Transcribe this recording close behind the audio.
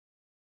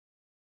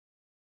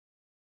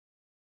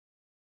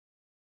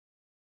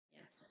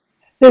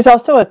There's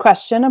also a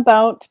question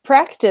about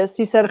practice.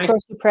 You said, of I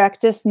course, you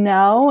practice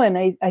now, and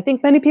I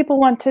think many people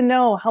want to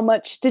know how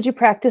much did you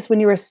practice when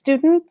you were a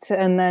student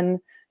and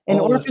then in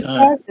all the time,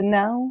 orchestras and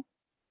now?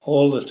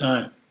 all the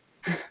time.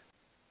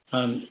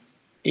 And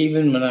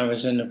even when I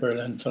was in the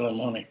Berlin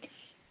Philharmonic,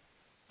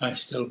 I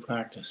still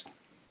practiced.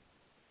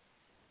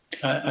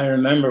 I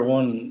remember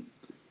one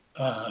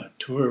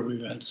tour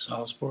we went to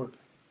Salzburg,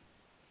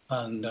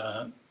 and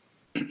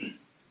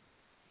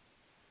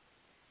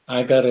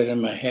I got it in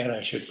my head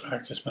I should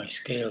practice my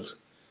scales.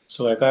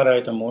 So I got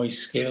out the Moist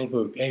scale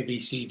book, A,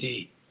 B, C,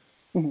 D,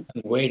 Mhm.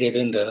 and waded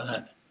into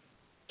that.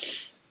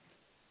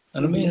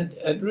 And I mean,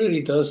 it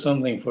really does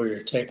something for your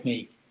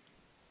technique.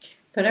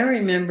 But I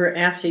remember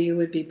after you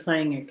would be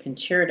playing a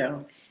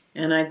concerto,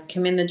 and I'd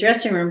come in the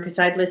dressing room because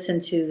I'd listen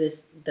to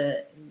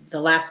the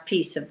last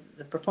piece of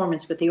the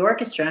performance with the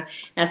orchestra.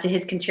 After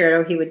his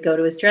concerto, he would go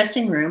to his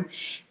dressing room,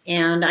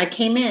 and I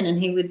came in and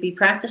he would be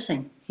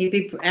practicing. He'd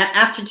be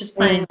after just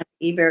playing like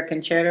Ibert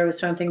concerto or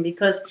something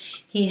because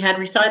he had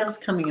recitals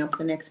coming up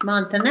the next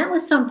month, and that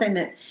was something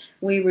that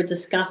we were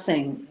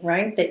discussing,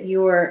 right? That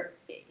your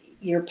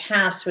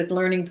past with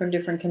learning from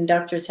different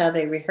conductors how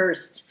they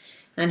rehearsed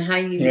and how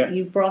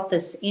you brought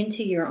this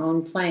into your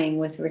own playing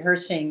with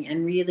rehearsing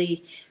and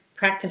really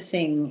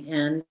practicing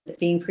and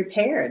being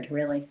prepared,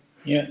 really.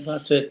 Yeah,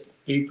 that's it.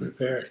 Be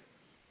prepared.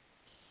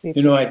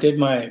 You know, I did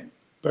my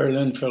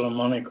Berlin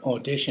Philharmonic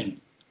audition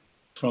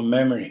from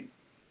memory.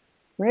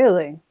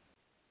 Really?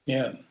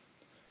 Yeah.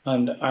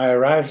 And I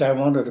arrived, I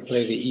wanted to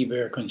play the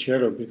Ibert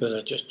concerto because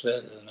I just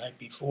played it the night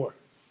before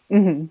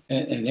Mhm.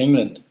 in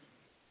England.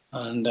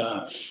 And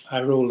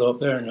I rolled up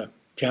there and the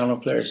piano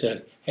player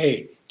said,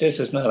 "Hey, this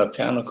is not a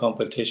piano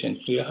competition.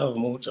 Do you have a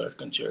Mozart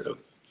concerto?"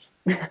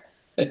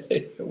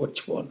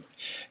 Which one?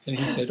 And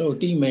he said, "Oh,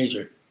 D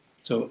major."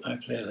 So I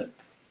played it.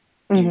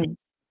 Mhm.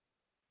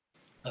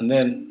 And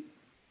then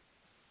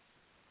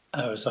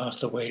I was asked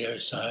to wait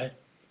outside.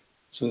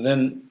 So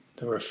then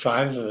there were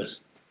five of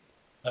us,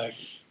 like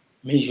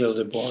Michel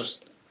de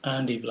Bost,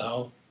 Andy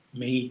Blau,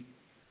 me,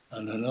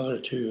 and another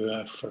two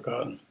I've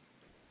forgotten.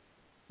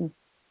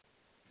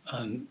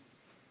 And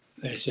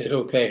they said,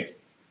 "Okay,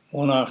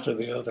 one after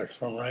the other,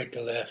 from right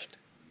to left.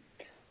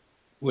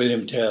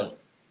 William Tell."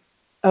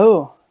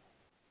 Oh.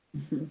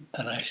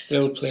 And I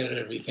still played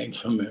everything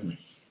from memory.